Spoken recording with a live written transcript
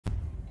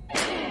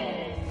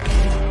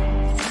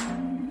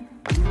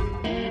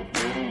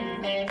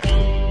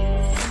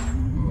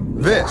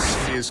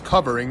This is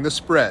Covering the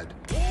Spread,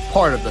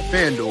 part of the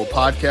FanDuel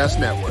Podcast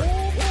Network.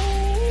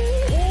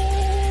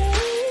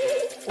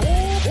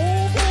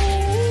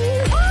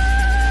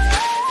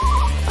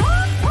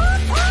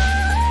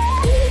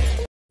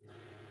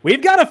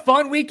 We've got a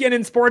fun weekend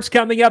in sports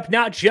coming up,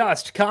 not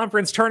just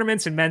conference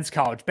tournaments and men's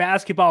college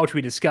basketball, which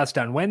we discussed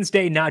on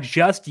Wednesday, not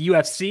just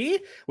UFC,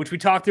 which we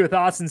talked through with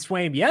Austin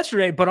Swaim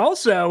yesterday, but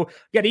also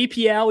we got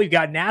EPL, we've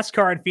got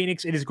NASCAR in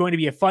Phoenix. It is going to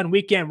be a fun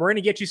weekend. We're going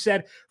to get you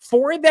set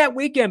for that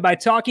weekend by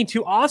talking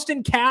to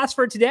Austan Kas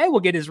for today.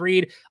 We'll get his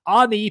read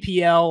on the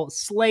EPL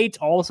slate,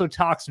 also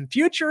talk some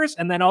futures,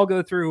 and then I'll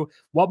go through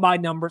what my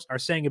numbers are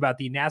saying about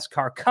the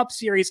NASCAR Cup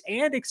Series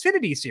and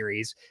Xfinity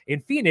Series in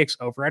Phoenix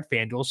over at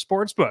FanDuel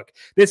Sportsbook.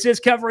 This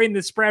is Covering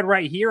the Spread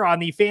right here on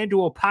the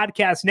FanDuel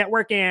Podcast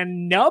Network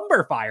and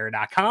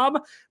numberFire.com.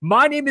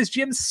 My name is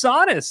Jim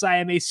Sonis. I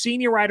am a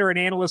senior writer and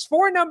analyst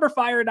for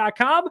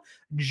numberFire.com,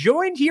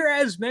 joined here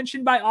as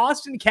mentioned by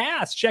Austan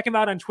Kas. Check him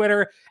out on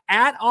Twitter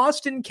at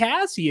Austan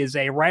Kas. He is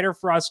a writer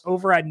for us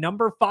over at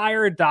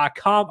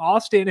numberFire.com.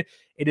 Austin,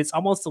 it is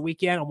almost the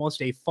weekend,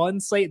 almost a fun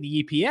slate in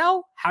the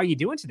EPL. How are you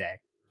doing today?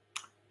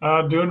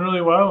 Doing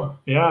really well.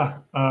 Yeah.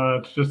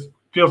 It just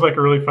feels like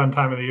a really fun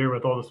time of the year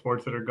with all the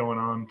sports that are going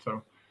on.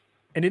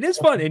 And it is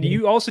fun. And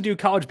you also do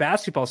college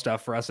basketball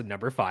stuff for us at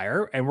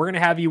numberFire. And we're going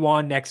to have you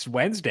on next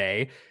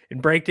Wednesday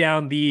and break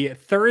down the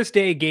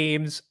Thursday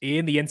games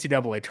in the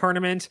NCAA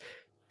tournament.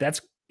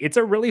 It's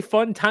a really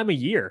fun time of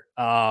year.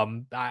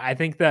 I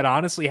think that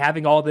honestly,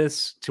 having all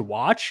this to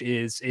watch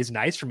is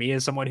nice for me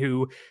as someone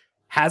who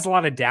has a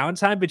lot of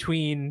downtime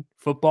between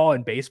football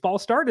and baseball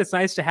start. It's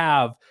nice to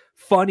have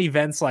fun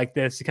events like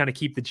this to kind of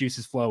keep the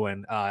juices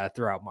flowing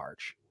throughout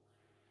March.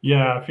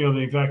 Yeah, I feel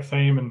the exact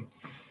same. And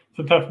it's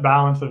a tough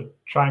balance of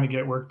trying to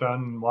get work done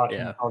and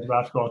watching college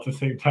basketball at the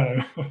same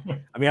time.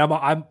 I mean,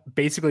 I'm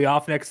basically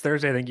off next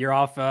Thursday. I think you're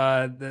off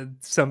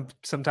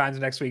sometimes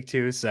next week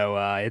too. So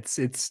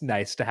it's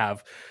nice to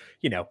have,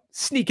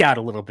 sneak out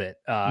a little bit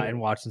and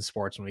watch some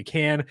sports when we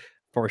can.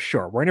 For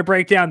sure. We're going to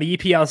break down the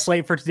EPL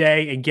slate for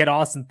today and get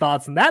Austin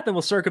thoughts on that. Then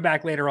we'll circle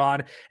back later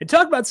on and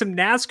talk about some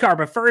NASCAR.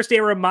 But first, a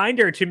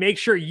reminder to make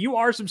sure you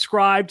are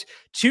subscribed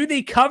to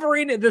the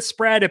Covering the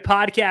Spread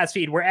podcast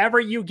feed, wherever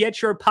you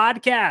get your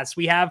podcasts.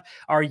 We have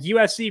our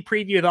UFC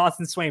preview with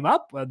Austin Swaim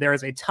up. There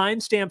is a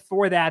timestamp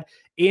for that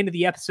in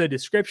the episode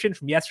description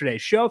from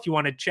yesterday's show if you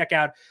want to check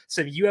out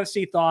some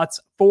UFC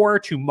thoughts for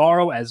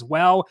tomorrow as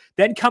well.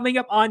 Then coming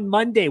up on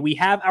Monday, we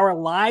have our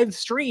live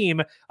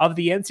stream of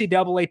the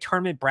NCAA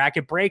tournament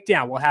bracket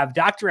breakdown. We'll have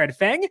Dr. Ed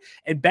Feng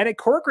and Bennett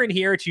Corcoran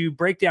here to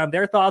break down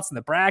their thoughts on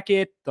the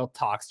bracket. They'll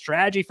talk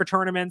strategy for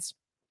tournaments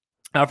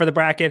for the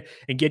bracket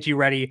and get you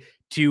ready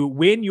to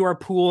win your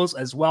pools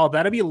as well.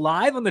 That'll be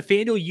live on the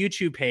FanDuel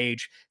YouTube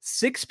page,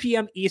 6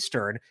 p.m.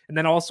 Eastern, and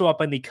then also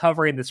up on the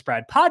Covering the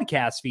Spread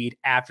podcast feed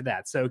after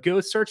that. So go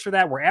search for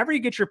that wherever you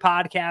get your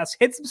podcasts,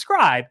 hit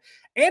subscribe,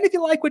 and if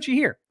you like what you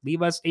hear,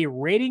 leave us a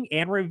rating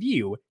and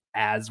review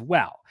as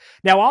well.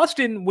 Now,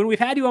 Austin, when we've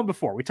had you on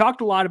before, we talked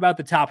a lot about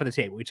the top of the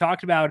table. We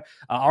talked about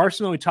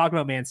Arsenal, we talked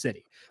about Man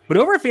City. But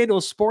over at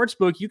FanDuel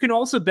Sportsbook, you can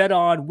also bet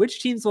on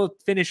which teams will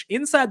finish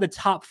inside the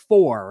top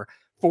 4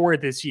 for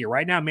this year.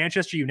 Right now,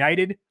 Manchester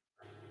United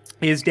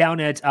is down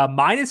at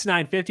minus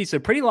 950, so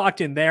pretty locked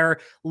in there.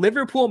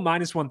 Liverpool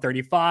minus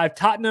 135.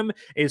 Tottenham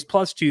is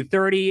plus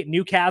 230.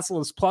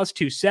 Newcastle is plus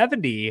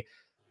 270.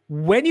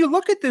 When you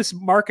look at this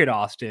market,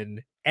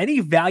 Austin, any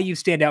value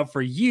stand out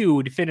for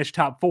you to finish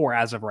top 4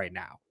 as of right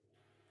now?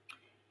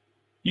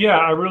 Yeah,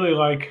 I really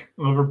like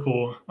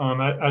Liverpool.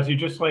 As you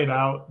just laid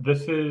out,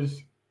 this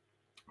is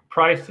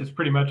priced as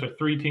pretty much a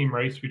 3-team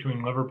race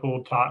between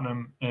Liverpool,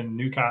 Tottenham, and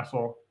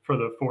Newcastle for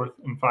the 4th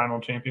and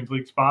final Champions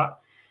League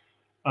spot.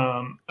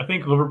 I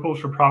think Liverpool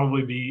should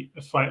probably be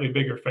a slightly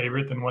bigger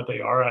favorite than what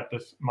they are at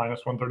this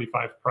minus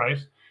 135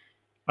 price.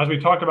 As we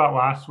talked about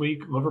last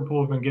week,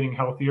 Liverpool have been getting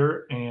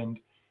healthier, and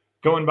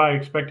going by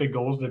expected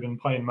goals, they've been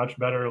playing much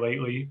better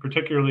lately,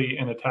 particularly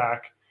in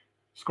attack,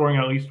 scoring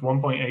at least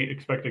 1.8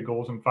 expected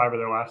goals in 5 of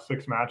their last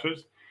 6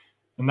 matches.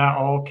 And that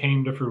all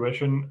came to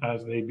fruition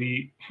as they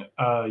beat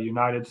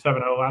United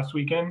 7-0 last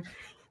weekend.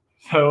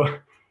 So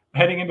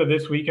heading into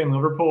this weekend,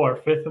 Liverpool are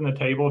 5th in the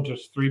table,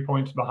 just 3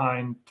 points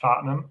behind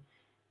Tottenham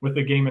with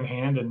the game in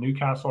hand, and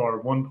Newcastle are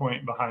 1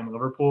 point behind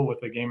Liverpool with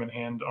the game in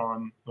hand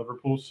on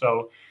Liverpool.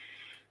 So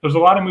there's a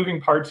lot of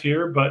moving parts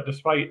here, but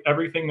despite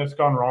everything that's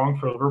gone wrong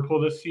for Liverpool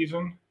this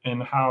season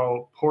and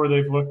how poor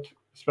they've looked,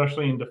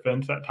 especially in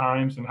defense at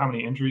times, and how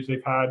many injuries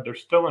they've had, they're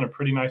still in a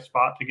pretty nice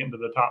spot to get into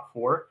the top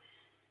 4.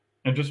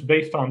 And just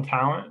based on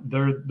talent,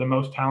 they're the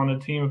most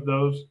talented team of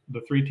those,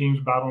 the 3 teams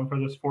battling for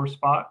this 4th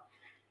spot.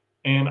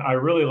 And I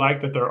really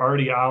like that they're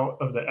already out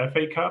of the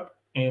FA Cup,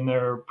 and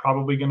they're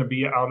probably going to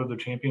be out of the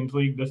Champions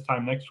League this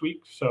time next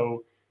week.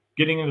 So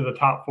getting into the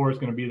top 4 is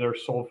going to be their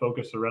sole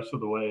focus the rest of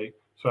the way.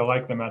 So I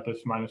like them at this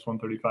minus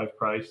 135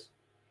 price.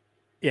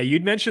 Yeah,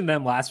 you'd mentioned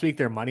them last week,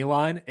 their money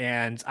line,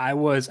 and I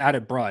was out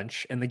at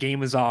brunch, and the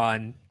game was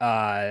on,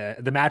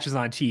 the match is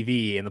on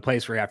TV in the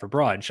place where you're at for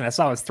brunch, and I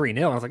saw it was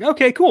 3-0. I was like,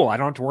 okay, cool. I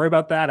don't have to worry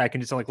about that. I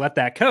can just let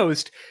that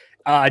coast.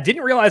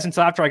 Didn't realize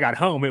until after I got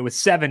home it was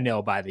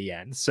 7-0 by the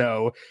end.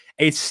 So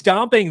a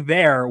stomping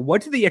there.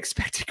 What do the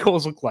expected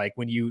goals look like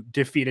when you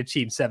defeat a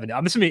team 7-0?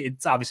 I'm assuming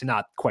it's obviously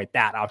not quite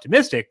that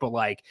optimistic, but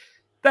like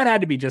that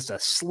had to be just a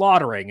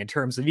slaughtering in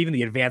terms of even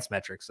the advanced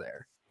metrics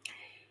there.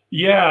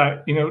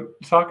 Yeah,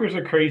 soccer's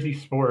a crazy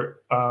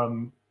sport.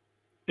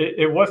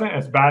 It wasn't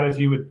as bad as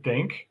you would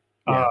think.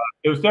 Yeah.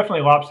 It was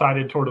definitely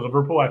lopsided toward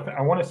Liverpool.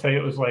 I want to say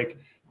it was like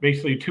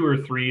basically 2 or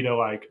 3 to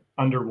like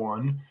under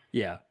 1.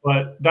 Yeah.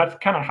 But that's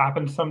kind of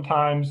happens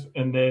sometimes.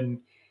 And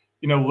then,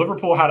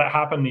 Liverpool had it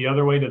happen the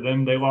other way to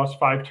them. They lost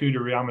 5-2 to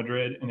Real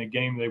Madrid in a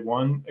game they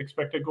won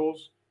expected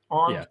goals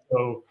on. Yeah.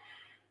 So,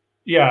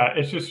 yeah,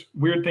 it's just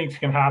weird things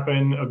can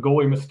happen. A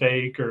goalie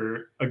mistake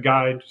or a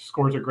guy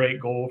scores a great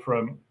goal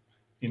from,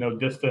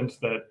 distance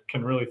that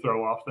can really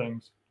throw off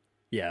things.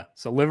 Yeah.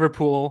 So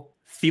Liverpool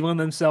feeling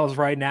themselves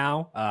right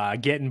now,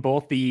 getting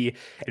both the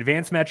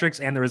advanced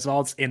metrics and the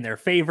results in their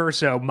favor.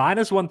 So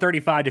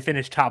 -135 to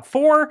finish top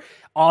 4.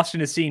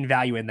 Austin is seeing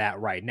value in that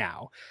right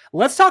now.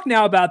 Let's talk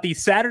now about the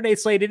Saturday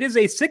slate. It is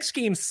a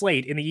 6-game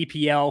slate in the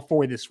EPL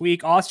for this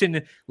week.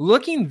 Austin,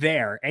 looking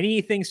there,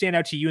 anything stand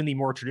out to you in the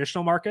more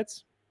traditional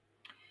markets?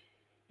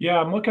 Yeah,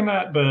 I'm looking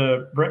at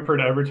the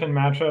Brentford-Everton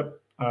matchup,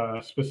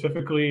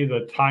 specifically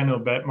the tie no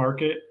bet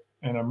market,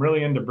 and I'm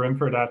really into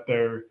Brentford at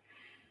their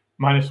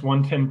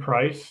 -110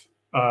 price.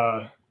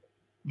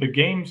 The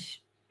game's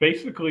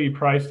basically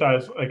priced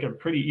as like a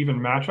pretty even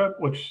matchup,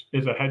 which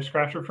is a head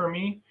scratcher for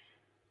me.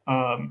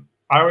 I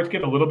always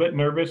get a little bit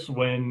nervous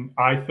when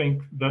I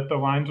think that the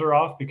lines are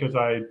off because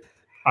I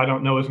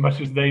don't know as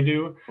much as they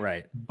do.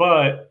 Right.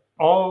 But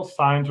all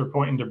signs are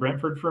pointing to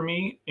Brentford for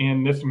me,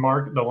 and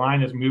the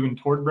line is moving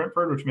toward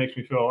Brentford, which makes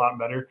me feel a lot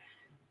better.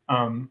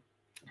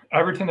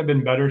 Everton have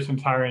been better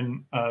since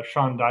hiring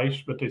Sean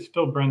Dyche, but they've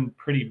still been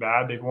pretty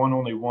bad. They've won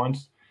only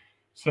once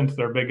since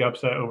their big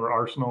upset over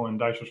Arsenal in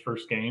Dyche's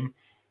first game.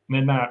 And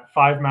in that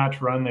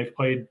 5-match run, they've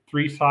played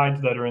 3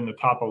 sides that are in the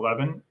top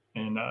 11,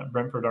 and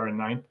Brentford are in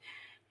 9th.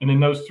 And in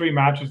those 3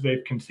 matches,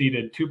 they've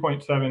conceded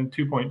 2.7,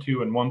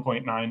 2.2, and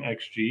 1.9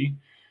 XG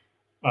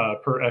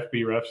per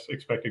FBref's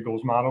expected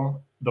goals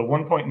model. The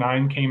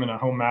 1.9 came in a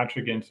home match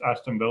against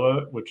Aston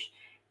Villa, which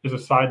is a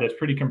side that's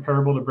pretty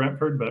comparable to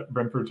Brentford, but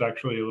Brentford's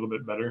actually a little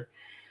bit better.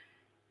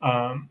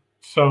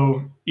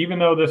 So even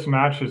though this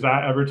match is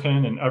at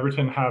Everton and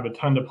Everton have a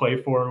ton to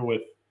play for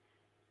with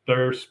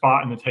their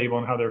spot in the table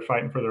and how they're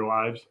fighting for their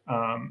lives,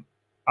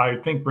 I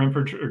think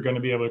Brentford are going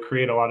to be able to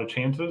create a lot of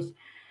chances.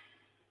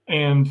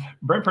 And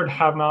Brentford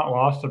have not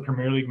lost a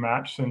Premier League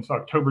match since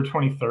October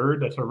 23rd.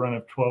 That's a run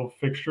of 12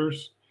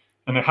 fixtures.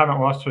 And they haven't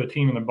lost to a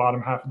team in the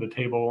bottom half of the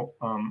table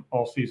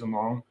all season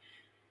long.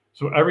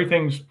 So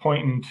everything's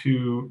pointing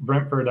to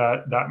Brentford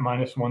at that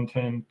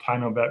 -110 tie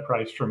no bet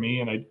price for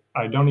me. And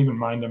I don't even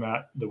mind them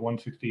at the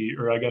 160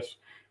 or I guess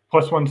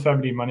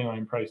 +170 money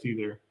line price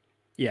either.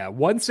 Yeah,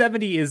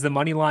 170 is the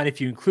money line if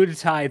you include a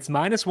tie. It's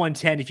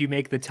 -110 if you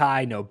make the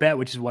tie no bet,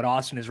 which is what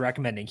Austin is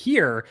recommending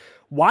here.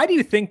 Why do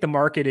you think the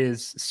market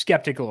is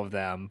skeptical of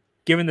them,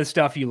 given the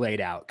stuff you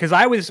laid out?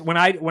 Because when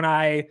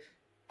I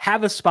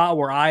have a spot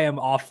where I am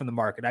off from the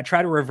market, I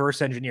try to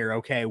reverse engineer,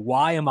 okay,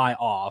 why am I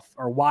off?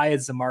 Or why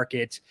is the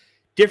market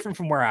different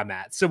from where I'm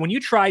at? So when you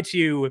try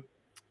to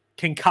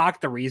concoct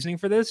the reasoning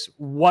for this,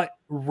 what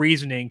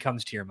reasoning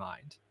comes to your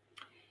mind?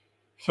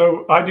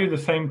 So I do the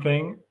same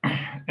thing.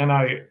 And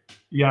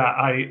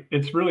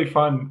it's really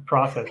fun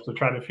process to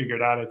try to figure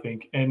it out, I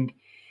think. And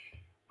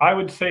I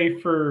would say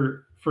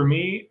for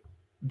me,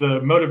 the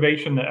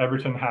motivation that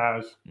Everton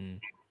has,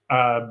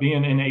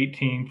 being in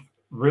 18th,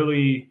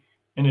 really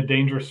in a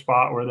dangerous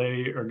spot where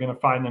they are going to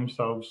find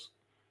themselves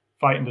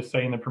fighting to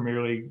stay in the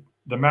Premier League.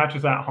 The match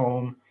is at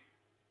home.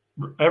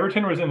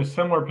 Everton was in a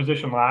similar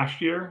position last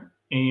year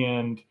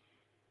and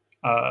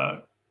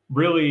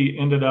really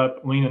ended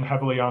up leaning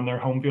heavily on their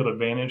home field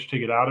advantage to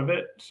get out of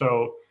it.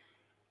 So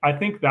I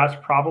think that's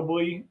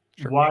probably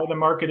why the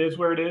market is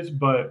where it is.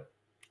 But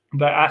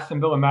the Aston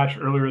Villa match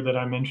earlier that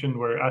I mentioned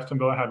where Aston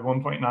Villa had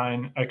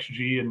 1.9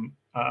 XG and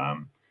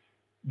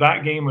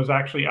that game was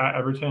actually at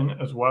Everton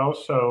as well.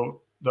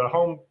 So the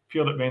home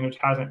field advantage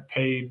hasn't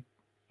paid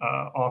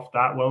off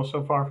that well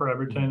so far for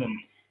Everton. And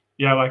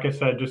yeah, like I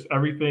said, just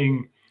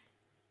everything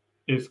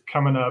is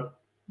coming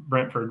up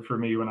Brentford for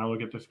me when I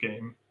look at this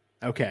game.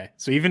 Okay.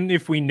 So even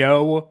if we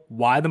know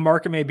why the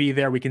market may be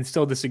there, we can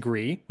still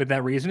disagree with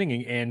that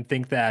reasoning and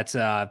think that,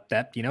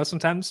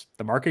 sometimes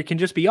the market can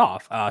just be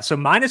off. So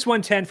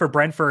 -110 for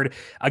Brentford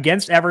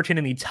against Everton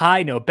in the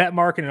tie no bet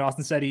market. And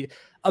Austin said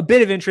a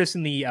bit of interest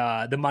in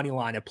the money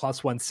line at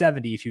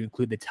 +170 if you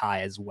include the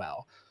tie as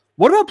well.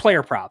 What about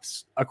player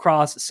props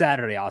across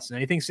Saturday, Austin?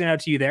 Anything stand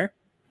out to you there?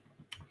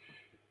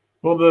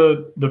 Well,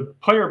 the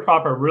player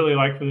prop I really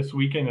like for this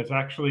weekend is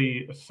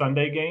actually a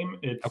Sunday game.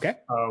 It's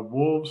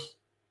Wolves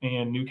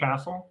and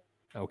Newcastle.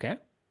 Okay.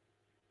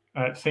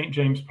 At St.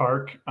 James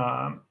Park.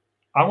 I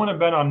want to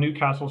bet on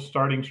Newcastle's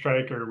starting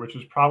striker, which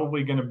is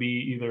probably going to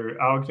be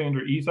either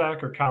Alexander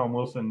Isak or Callum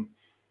Wilson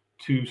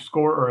to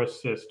score or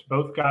assist.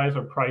 Both guys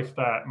are priced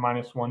at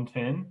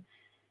 -110.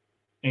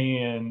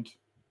 And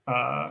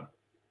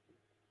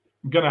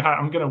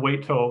I'm gonna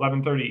wait till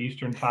 11:30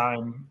 Eastern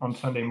time on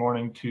Sunday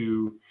morning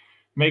to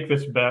make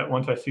this bet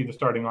once I see the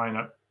starting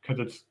lineup, because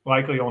it's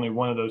likely only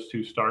one of those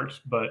two starts.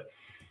 But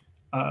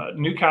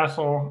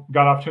Newcastle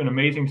got off to an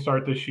amazing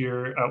start this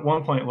year. At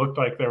one point, it looked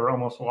like they were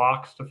almost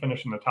locks to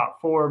finish in the top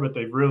four, but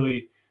they've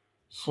really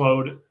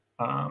slowed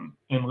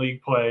in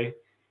league play.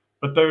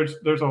 But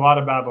there's a lot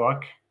of bad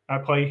luck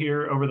at play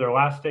here. Over their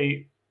last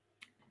 8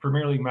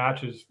 Premier League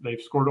matches,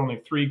 they've scored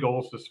only 3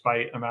 goals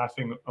despite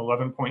amassing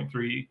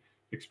 11.3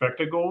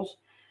 expected goals.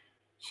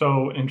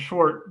 So in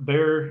short,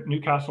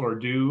 Newcastle are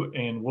due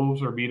and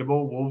Wolves are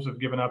beatable. Wolves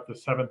have given up the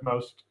 7th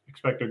most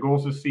expected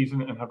goals this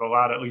season and have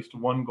allowed at least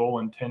 1 goal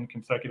in 10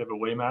 consecutive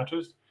away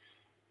matches.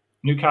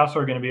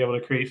 Newcastle are going to be able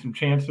to create some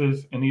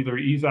chances, and either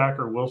Isak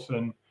or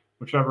Wilson,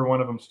 whichever one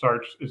of them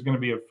starts, is going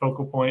to be a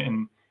focal point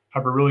and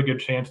have a really good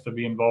chance to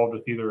be involved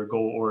with either a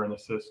goal or an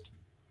assist.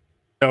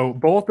 So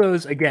both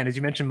those, again, as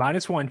you mentioned,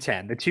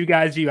 -110. The two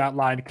guys you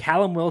outlined,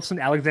 Callum Wilson,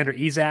 Alexander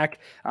Isak,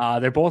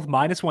 they're both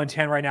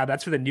 -110 right now.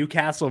 That's for the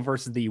Newcastle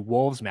versus the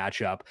Wolves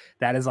matchup.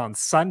 That is on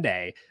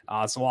Sunday.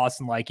 So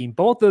Austin liking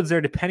both those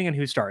there, depending on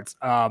who starts.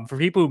 For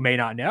people who may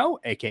not know,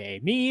 aka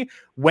me,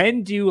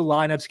 when do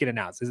lineups get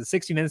announced? Is it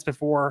 60 minutes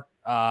before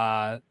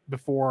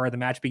the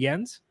match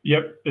begins?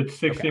 Yep, it's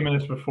 60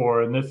 minutes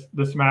before, and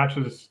this match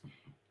is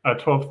at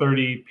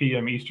 12:30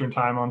 p.m. Eastern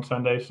time on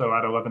Sunday. So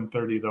at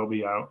 11:30 they'll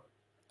be out.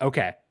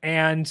 Okay.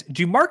 And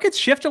do markets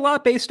shift a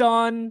lot based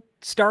on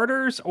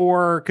starters,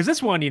 or because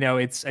this one,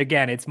 it's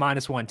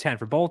 -110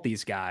 for both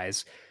these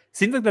guys.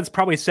 Seems like that's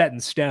probably set in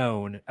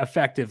stone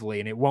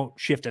effectively, and it won't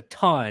shift a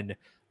ton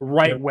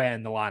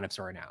when the lineups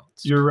are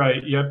announced. You're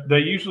right. Yep. They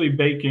usually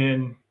bake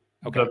in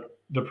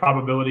the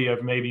probability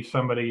of maybe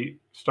somebody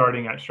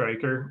starting at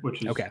striker,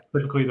 which is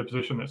typically the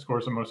position that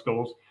scores the most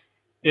goals.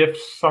 If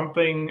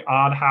something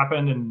odd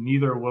happened and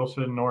neither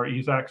Wilson nor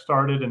Isak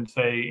started, and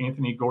say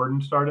Anthony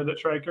Gordon started at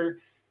striker,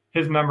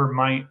 his number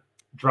might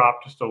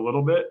drop just a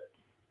little bit.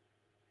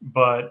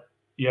 But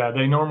yeah,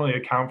 they normally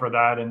account for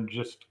that and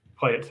just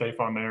play it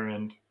safe on their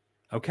end.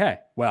 Okay.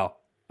 Well,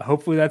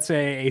 hopefully that's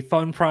a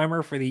fun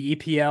primer for the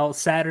EPL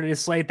Saturday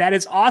slate. That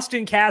is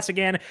Austan Kas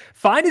again.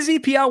 Find his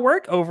EPL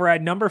work over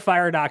at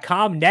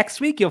numberFire.com. Next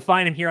week, you'll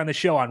find him here on the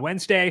show on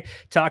Wednesday,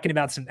 talking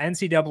about some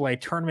NCAA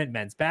tournament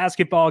men's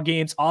basketball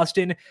games.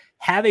 Austin,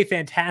 have a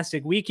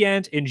fantastic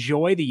weekend.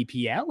 Enjoy the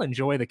EPL.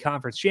 Enjoy the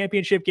conference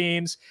championship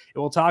games.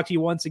 And we'll talk to you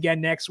once again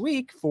next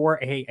week for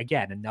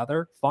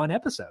another fun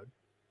episode.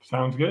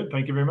 Sounds good.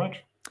 Thank you very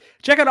much.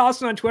 Check out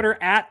Austin on Twitter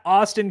at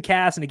Austan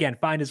Kas. And again,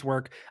 find his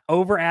work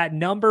over at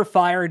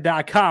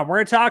numberFire.com. We're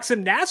going to talk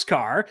some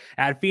NASCAR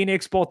at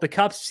Phoenix, both the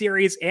Cup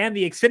Series and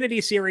the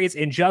Xfinity Series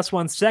in just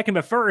 1 second.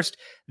 But first,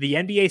 the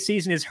NBA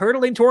season is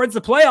hurtling towards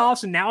the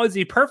playoffs, and now is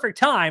the perfect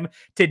time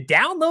to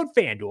download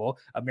FanDuel,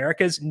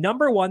 America's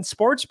 #1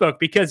 sportsbook,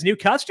 because new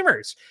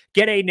customers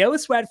get a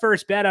no-sweat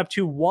first bet up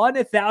to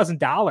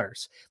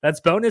 $1,000.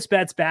 That's bonus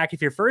bets back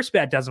if your first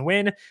bet doesn't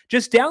win.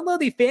 Just download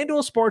the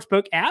FanDuel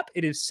Sportsbook app.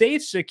 It is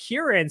safe,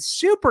 secure, and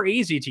super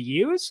easy to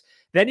use.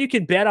 Then you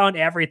can bet on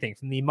everything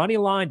from the money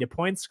line to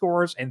point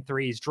scores and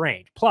threes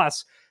drained.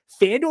 Plus,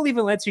 FanDuel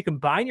even lets you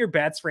combine your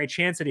bets for a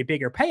chance at a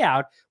bigger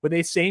payout with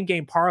a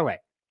same-game parlay.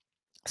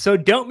 So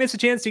don't miss a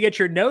chance to get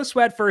your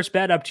no-sweat first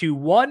bet up to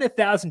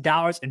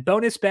 $1,000 in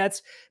bonus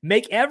bets.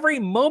 Make every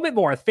moment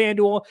more with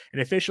FanDuel, an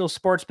official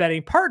sports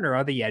betting partner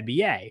of the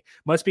NBA.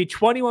 Must be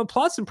 21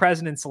 plus and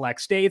present in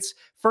select states.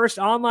 First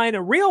online,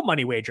 a real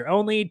money wager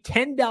only.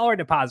 $10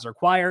 deposit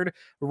required.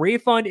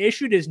 Refund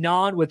issued as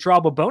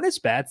non-withdrawable bonus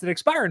bets that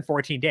expire in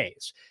 14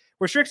 days.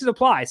 Restrictions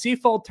apply. See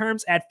full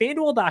terms at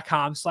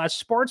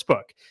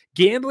FanDuel.com/sportsbook.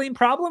 Gambling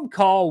problem?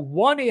 Call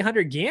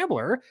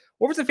 1-800-GAMBLER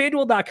or visit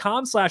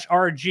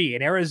FanDuel.com/RG.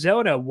 In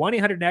Arizona,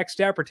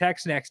 1-800-NEXT-STEP or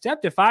text NEXT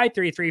STEP to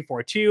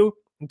 53342.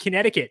 In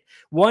Connecticut,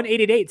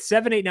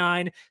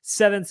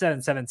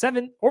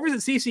 1-888-789-7777 or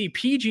visit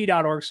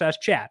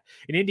ccpg.org/chat.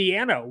 In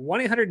Indiana,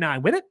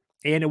 1-800-9-WIN-IT.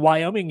 In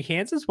Wyoming and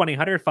Kansas,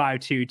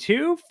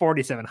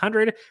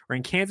 1-800-522-4700, or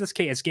in Kansas,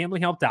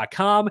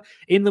 ksgamblinghelp.com.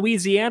 In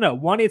Louisiana,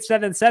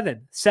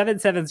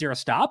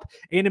 1-877-770-STOP.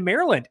 In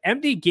Maryland,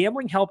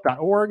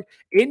 mdgamblinghelp.org.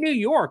 In New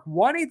York,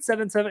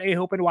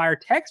 1-877-8-OPEN-Y or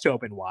text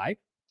OPEN-Y.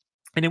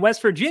 And in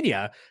West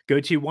Virginia,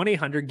 go to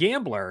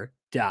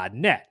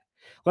 1-800-GAMBLER.net.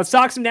 Let's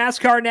talk some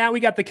NASCAR now. We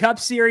got the Cup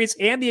Series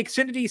and the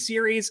Xfinity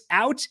Series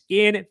out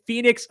in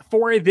Phoenix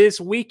for this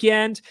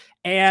weekend.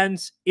 And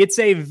it's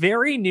a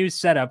very new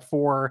setup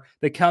for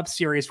the Cup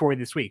Series for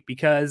this week,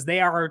 because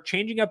they are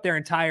changing up their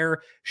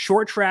entire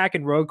short track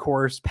and road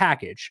course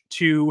package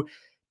to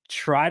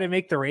try to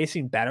make the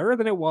racing better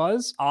than it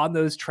was on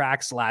those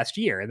tracks last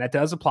year. And that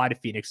does apply to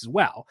Phoenix as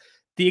well.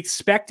 The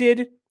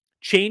expected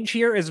change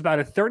here is about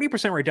a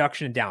 30%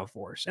 reduction in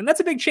downforce. And that's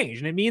a big change.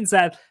 And it means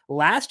that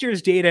last year's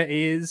data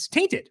is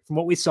tainted from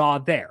what we saw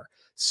there.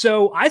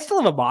 So I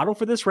still have a model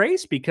for this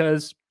race,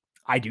 because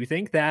I do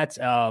think that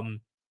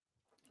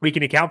we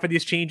can account for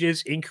these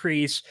changes,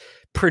 increase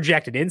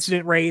projected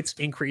incident rates,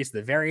 increase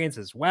the variance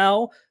as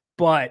well.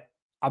 But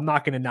I'm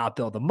not going to not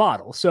build a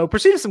model. So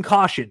proceed with some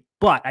caution,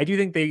 but I do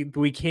think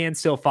we can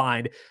still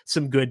find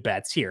some good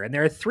bets here. And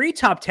there are 3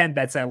 top 10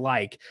 bets I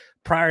like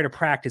prior to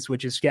practice,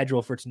 which is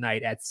scheduled for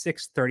tonight at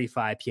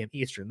 6:35 p.m.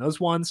 Eastern. Those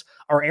ones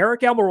are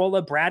Eric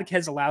Almirola, Brad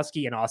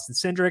Keselowski, and Austin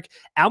Cindric.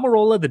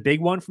 Almirola, the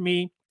big one for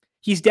me.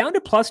 He's down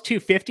to plus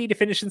 250 to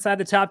finish inside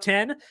the top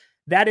 10.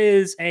 That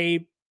is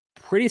a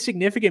pretty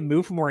significant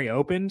move from where he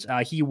opened.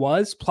 He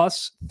was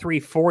plus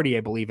 340,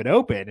 I believe, at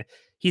open.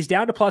 He's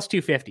down to plus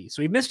 250.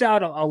 So he missed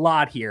out a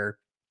lot here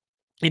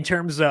in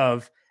terms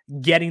of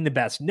getting the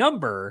best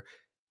number,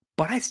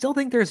 but I still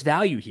think there's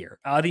value here.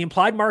 The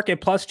implied market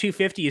plus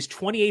 250 is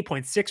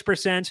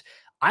 28.6%.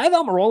 I have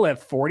Almirola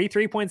at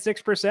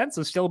 43.6%,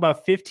 so still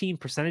about 15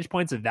 percentage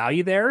points of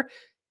value there.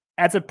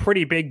 That's a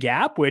pretty big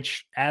gap,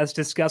 which, as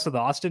discussed with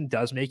Austin,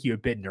 does make you a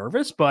bit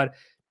nervous, but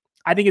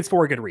I think it's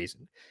for a good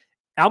reason.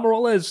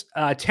 Almirola is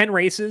 10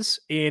 races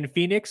in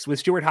Phoenix with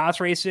Stewart Haas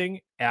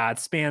Racing. It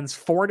spans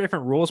 4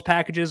 different rules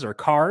packages or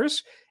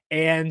cars.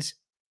 And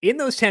in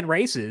those 10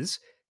 races,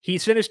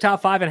 he's finished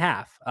top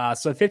 5.5.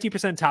 So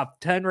 50% top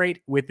 10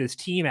 rate with this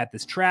team at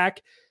this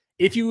track.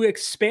 If you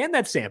expand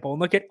that sample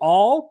and look at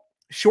all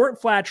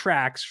short flat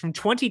tracks from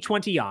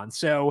 2020 on,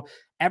 so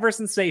ever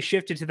since they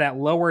shifted to that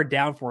lower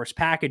downforce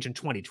package in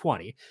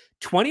 2020,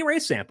 20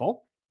 race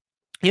sample.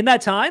 In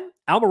that time,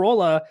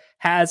 Almirola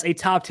has a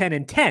top 10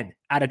 in 10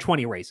 out of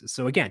 20 races.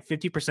 So again,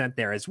 50%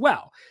 there as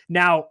well.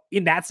 Now,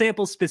 in that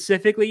sample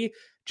specifically,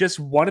 just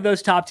one of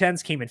those top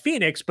 10s came in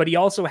Phoenix, but he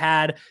also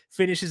had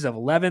finishes of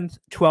 11th,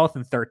 12th,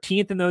 and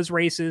 13th in those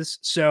races.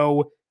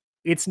 So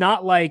it's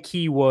not like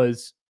he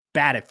was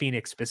bad at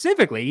Phoenix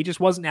specifically. He just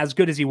wasn't as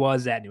good as he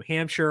was at New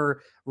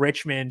Hampshire,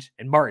 Richmond,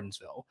 and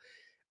Martinsville.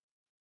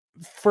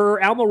 For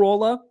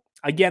Almirola,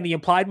 again, the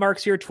implied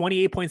marks here,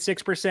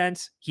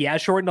 28.6%. He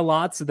has shortened a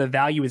lot, so the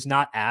value is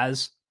not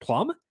as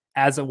plumb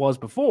as it was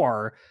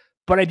before,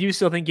 but I do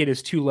still think it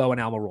is too low in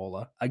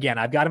Almirola. Again,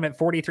 I've got him at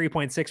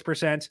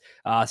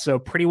 43.6%, so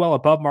pretty well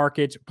above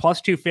market,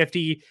 plus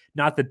 250,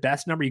 not the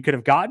best number you could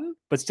have gotten,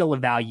 but still a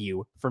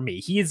value for me.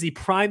 He is the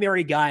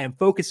primary guy I'm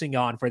focusing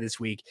on for this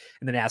week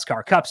in the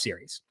NASCAR Cup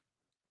Series.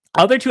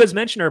 Other 2, as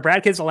mentioned, are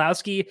Brad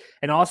Keselowski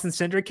and Austin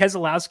Cindric.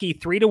 Keselowski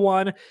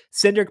 3-1,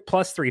 Cindric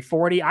plus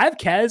 340. I have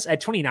Kes at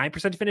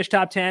 29% to finish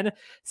top 10.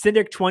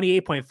 Cindric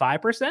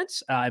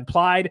 28.5%.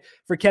 Implied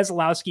for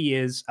Keselowski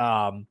is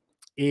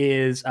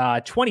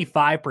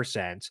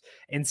 25%,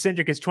 and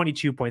Cindric is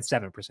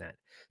 22.7%.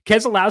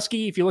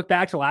 Keselowski, if you look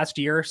back to last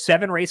year,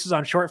 7 races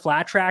on short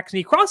flat tracks, and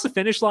he crossed the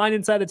finish line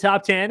inside the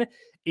top 10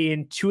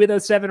 in 2 of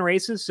those 7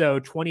 races, so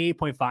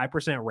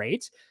 28.5%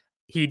 rate.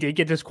 He did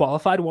get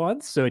disqualified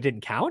once, so it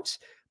didn't count,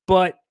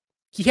 but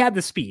he had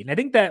the speed. And I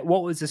think that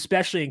what was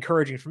especially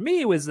encouraging for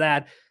me was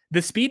that the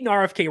speed in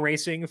RFK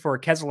racing for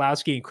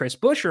Keselowski and Chris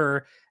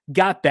Buescher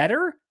got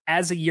better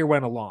as the year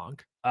went along.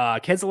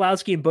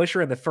 Keselowski and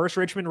Buescher in the first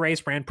Richmond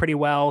race ran pretty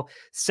well.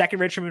 Second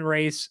Richmond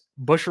race,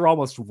 Buescher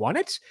almost won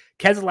it.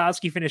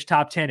 Keselowski finished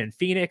top 10 in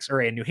Phoenix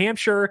or in New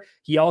Hampshire.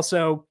 He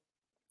also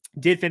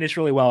did finish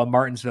really well in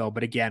Martinsville,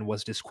 but again,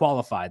 was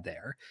disqualified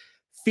there.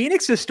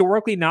 Phoenix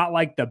historically not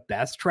like the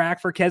best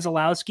track for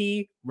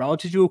Keselowski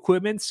relative to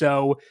equipment.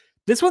 So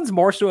this one's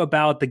more so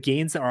about the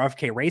gains that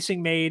RFK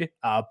Racing made,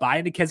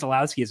 buying to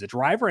Keselowski as a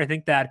driver. I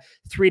think that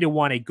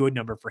 3-1, a good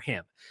number for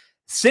him.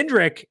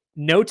 Cindric,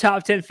 no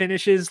top 10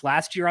 finishes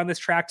last year on this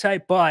track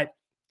type, but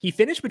he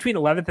finished between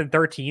 11th and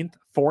 13th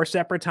 4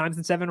 separate times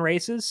in 7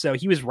 races. So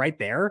he was right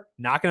there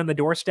knocking on the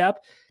doorstep,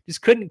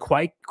 just couldn't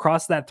quite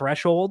cross that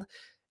threshold.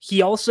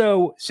 He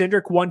also,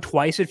 Cindric won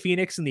twice at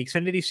Phoenix in the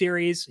Xfinity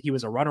Series. He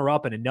was a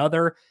runner-up in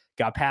another,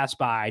 got passed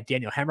by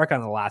Daniel Hemrick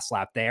on the last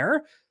lap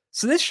there.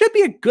 So this should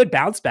be a good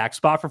bounce-back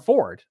spot for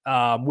Ford,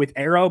 with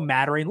Aero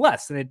mattering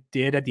less than it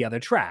did at the other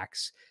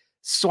tracks.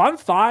 So I'm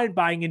fine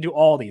buying into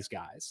all these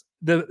guys.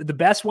 The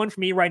best one for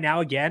me right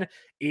now, again,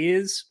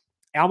 is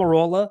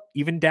Almirola,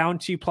 even down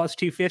to plus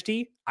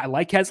 250. I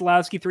like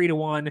Keselowski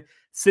 3-1,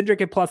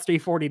 Cindric at plus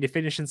 340 to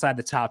finish inside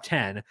the top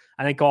 10.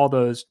 I think all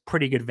those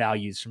pretty good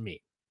values for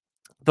me.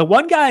 The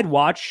one guy I'd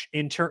watch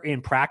in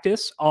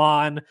practice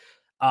on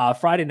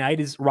Friday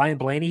night is Ryan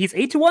Blaney. He's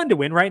 8-1 to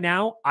win right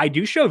now. I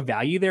do show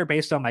value there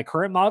based on my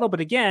current model, but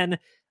again,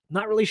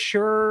 not really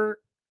sure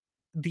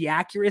the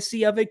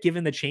accuracy of it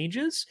given the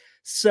changes.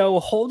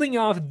 So holding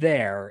off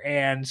there,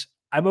 and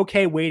I'm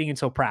okay waiting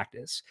until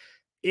practice.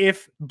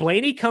 If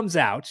Blaney comes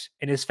out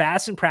and is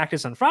fast in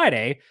practice on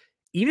Friday,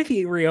 even if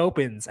he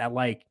reopens at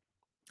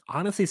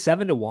honestly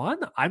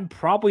 7-1, I'm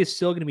probably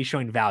still going to be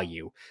showing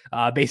value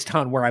based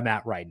on where I'm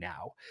at right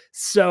now.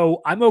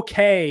 So I'm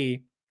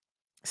okay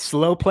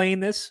slow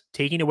playing this,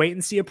 taking a wait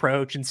and see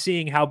approach and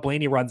seeing how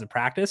Blaney runs in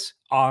practice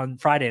on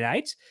Friday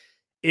night.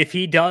 If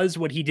he does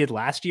what he did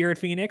last year at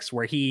Phoenix,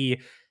 where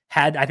he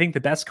had, I think,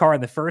 the best car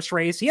in the first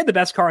race, he had the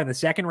best car in the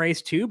second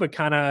race too, but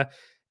kind of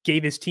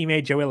gave his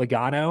teammate Joey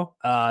Logano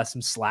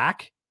some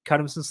slack, cut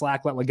him some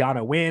slack, let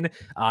Logano win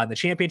in the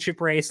championship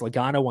race.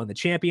 Logano won the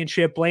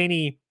championship.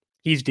 Blaney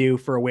he's due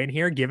for a win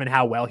here, given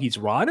how well he's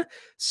run.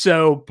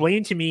 So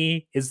Blaney, to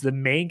me, is the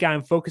main guy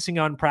I'm focusing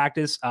on in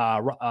practice.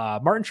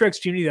 Martin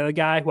Truex Jr., the other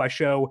guy who I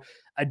show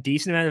a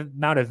decent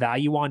amount of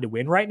value on to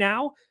win right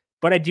now.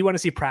 But I do want to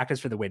see practice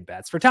for the win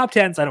bets. For top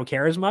 10s, I don't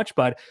care as much,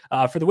 but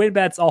for the win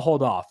bets, I'll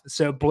hold off.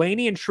 So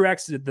Blaney and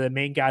Truex are the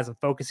main guys I'm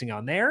focusing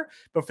on there.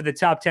 But for the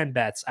top 10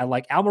 bets, I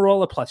like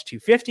Almirola plus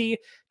 250,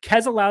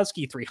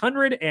 Keselowski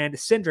 300, and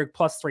Cindric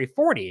plus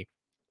 340,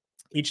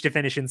 each to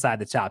finish inside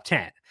the top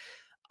 10.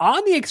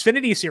 On the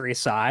Xfinity Series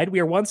side, we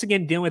are once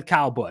again dealing with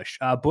Kyle Busch.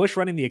 Busch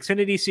running the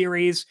Xfinity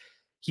Series.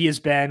 He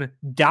has been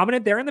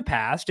dominant there in the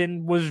past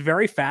and was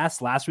very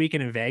fast last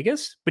weekend in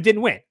Vegas, but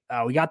didn't win.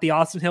 We got the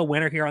Austin Hill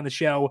winner here on the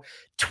show,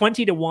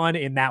 20-1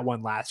 in that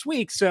one last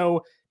week.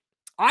 So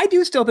I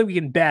do still think we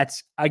can bet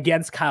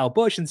against Kyle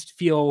Busch and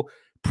feel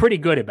pretty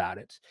good about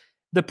it.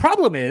 The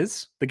problem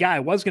is the guy I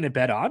was going to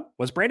bet on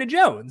was Brandon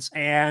Jones.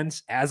 And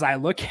as I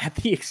look at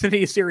the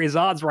Xfinity Series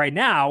odds right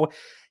now,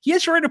 he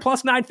is short to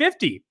plus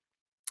 950.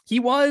 He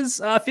was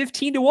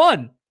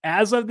 15-1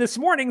 as of this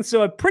morning,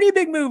 so a pretty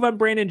big move on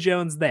Brandon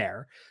Jones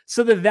there.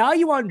 So the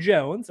value on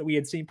Jones that we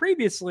had seen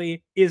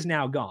previously is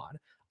now gone.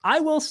 I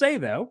will say,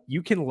 though,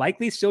 you can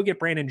likely still get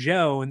Brandon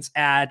Jones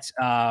at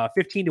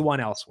 15-1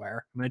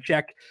 elsewhere. I'm going to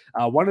check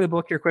one of the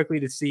book here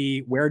quickly to see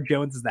where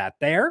Jones is at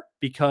there,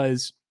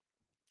 because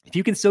if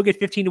you can still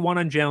get 15-1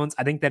 on Jones,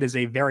 I think that is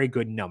a very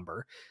good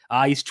number.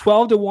 He's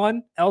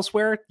 12-1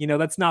 elsewhere.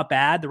 That's not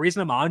bad. The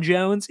reason I'm on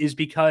Jones is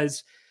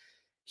because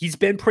he's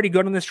been pretty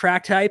good on this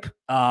track type.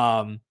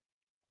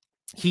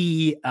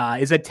 He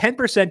is at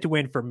 10% to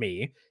win for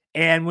me.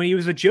 And when he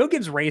was with Joe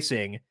Gibbs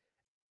Racing,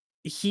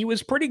 he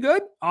was pretty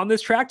good on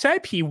this track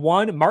type. He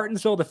won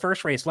Martinsville the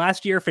first race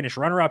last year, finished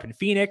runner-up in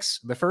Phoenix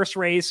the first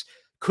race,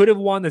 could have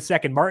won the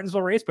second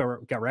Martinsville race,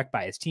 but got wrecked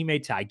by his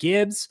teammate Ty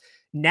Gibbs.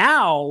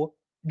 Now,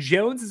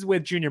 Jones is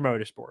with Junior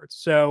Motorsports.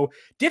 So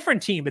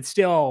different team, but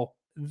still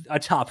a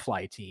top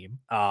flight team.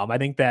 I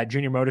think that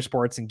Junior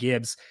Motorsports and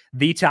Gibbs,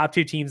 the top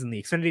two teams in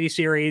the Xfinity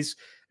Series.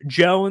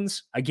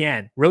 Jones,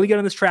 again, really good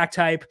on this track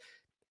type.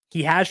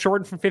 He has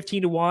shortened from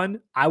 15-1.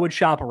 I would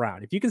shop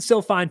around. If you can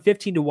still find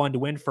 15-1 to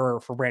win for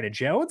Brandon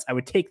Jones, I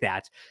would take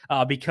that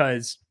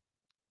because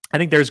I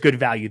think there's good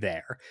value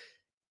there.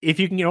 If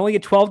you can only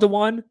get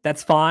 12-1,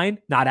 that's fine.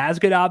 Not as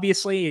good,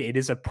 obviously. It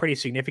is a pretty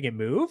significant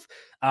move.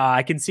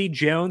 I can see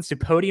Jones to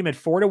podium at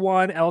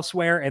 4-1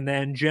 elsewhere, and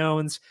then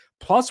Jones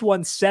plus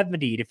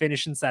 170 to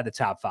finish inside the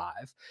top 5.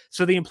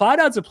 So the implied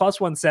odds of plus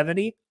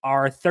 170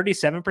 are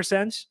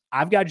 37%.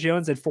 I've got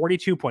Jones at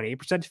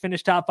 42.8% to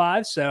finish top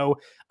 5, so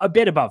a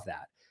bit above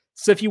that.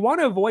 So if you want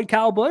to avoid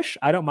Kyle Busch,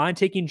 I don't mind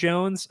taking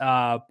Jones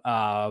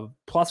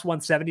plus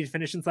 170 to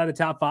finish inside the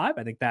top 5.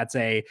 I think that's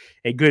a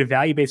good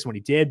value based on what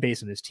he did,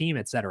 based on his team,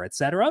 et cetera, et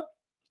cetera.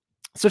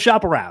 So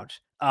shop around.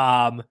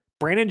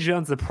 Brandon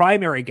Jones, the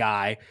primary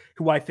guy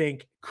who I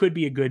think could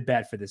be a good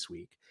bet for this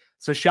week.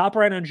 So shop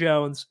around on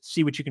Jones,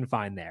 see what you can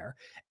find there.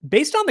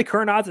 Based on the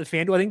current odds at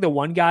FanDuel, I think the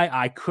one guy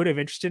I could have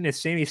interested in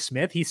is Sammy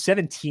Smith. He's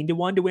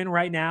 17-1 to win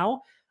right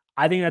now.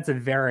 I think that's a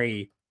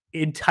very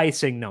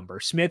enticing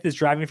number. Smith is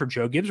driving for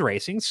Joe Gibbs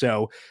Racing.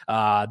 So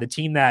the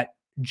team that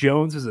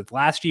Jones was with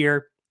last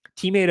year,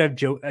 teammate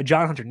of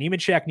John Hunter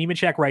Nemechek.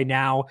 Nemechek right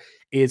now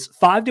is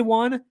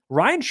 5-1.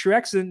 Ryan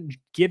Truex and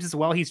Gibbs as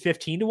well. He's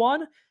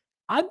 15-1.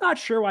 I'm not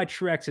sure why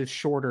Truex is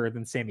shorter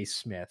than Sammy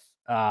Smith.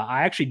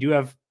 I actually do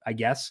have, I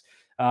guess,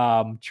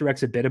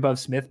 Truex a bit above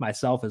Smith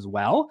myself as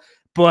well,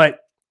 but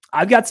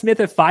I've got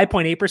Smith at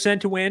 5.8%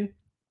 to win.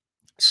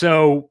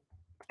 So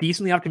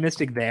decently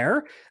optimistic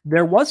there.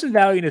 There was some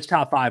value in his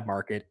top 5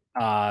 market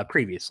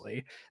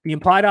previously. The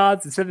implied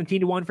odds at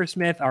 17-1 for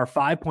Smith are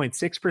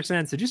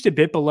 5.6%. So just a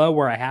bit below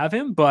where I have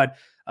him, but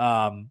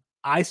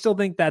I still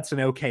think that's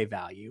an okay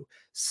value.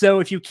 So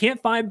if you can't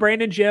find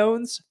Brandon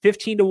Jones,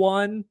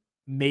 15-1,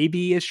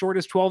 maybe as short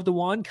as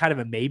 12-1, kind of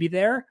a maybe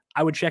there,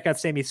 I would check out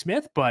Sammy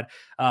Smith. But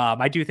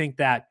I do think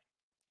that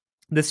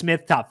the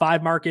Smith top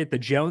 5 market, the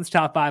Jones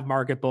top 5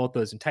 market, both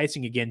those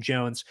enticing. Again,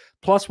 Jones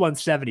plus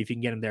 170, if you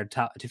can get him there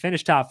to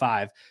finish top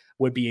 5,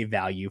 would be a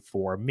value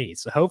for me.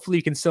 So hopefully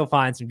you can still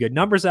find some good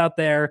numbers out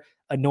there.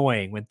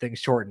 Annoying when things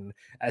shorten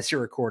as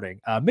you're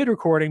recording,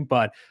 mid-recording,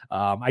 but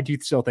I do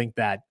still think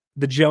that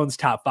the Jones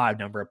top 5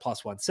 number at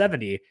plus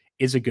 170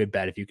 is a good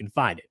bet if you can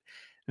find it.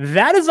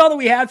 That is all that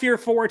we have here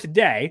for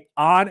today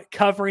on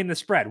Covering the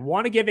Spread.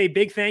 Want to give a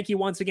big thank you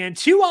once again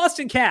to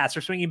Austan Kas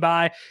for swinging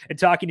by and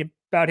talking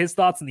about his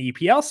thoughts on the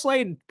EPL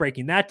slate and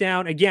breaking that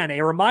down. Again,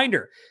 a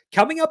reminder,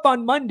 coming up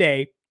on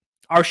Monday,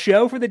 our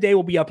show for the day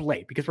will be up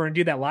late because we're going to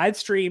do that live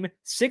stream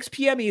 6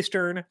 p.m.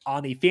 Eastern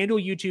on the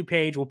FanDuel YouTube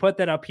page. We'll put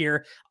that up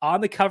here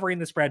on the Covering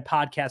the Spread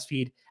podcast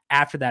feed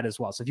after that as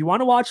well. So if you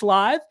want to watch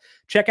live,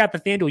 check out the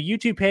FanDuel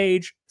YouTube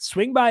page,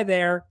 swing by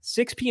there,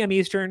 6 p.m.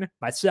 Eastern,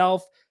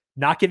 myself,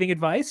 not giving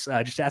advice,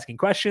 just asking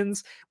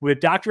questions with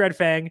Dr. Ed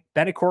Fang,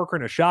 Bennett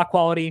Corcoran of Shot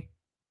Quality.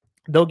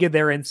 They'll give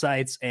their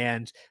insights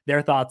and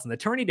their thoughts on the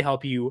tourney to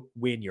help you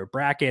win your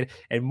bracket,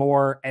 and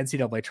more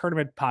NCAA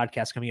tournament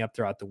podcasts coming up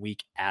throughout the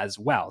week as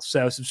well.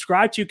 So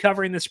subscribe to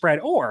Covering the Spread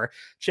or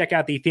check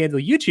out the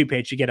FanDuel YouTube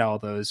page to get all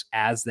those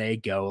as they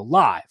go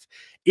live.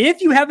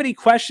 If you have any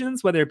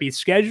questions, whether it be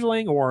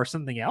scheduling or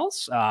something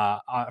else,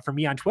 for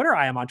me on Twitter,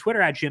 I am on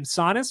Twitter at Jim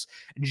Sannes,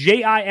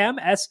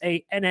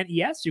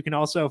 JIMSANNES. You can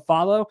also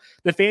follow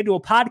the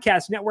FanDuel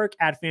Podcast Network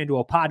at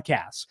FanDuel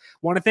Podcasts.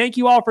 Want to thank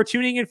you all for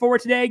tuning in for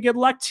today. Good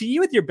luck to you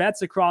with your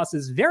bets across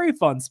this very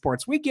fun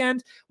sports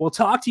weekend. We'll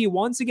talk to you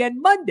once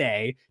again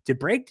Monday to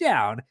break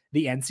down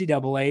the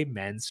NCAA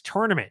men's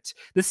tournament.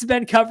 This has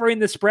been Covering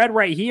the Spread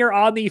right here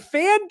on the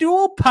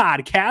FanDuel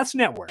Podcast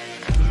Network.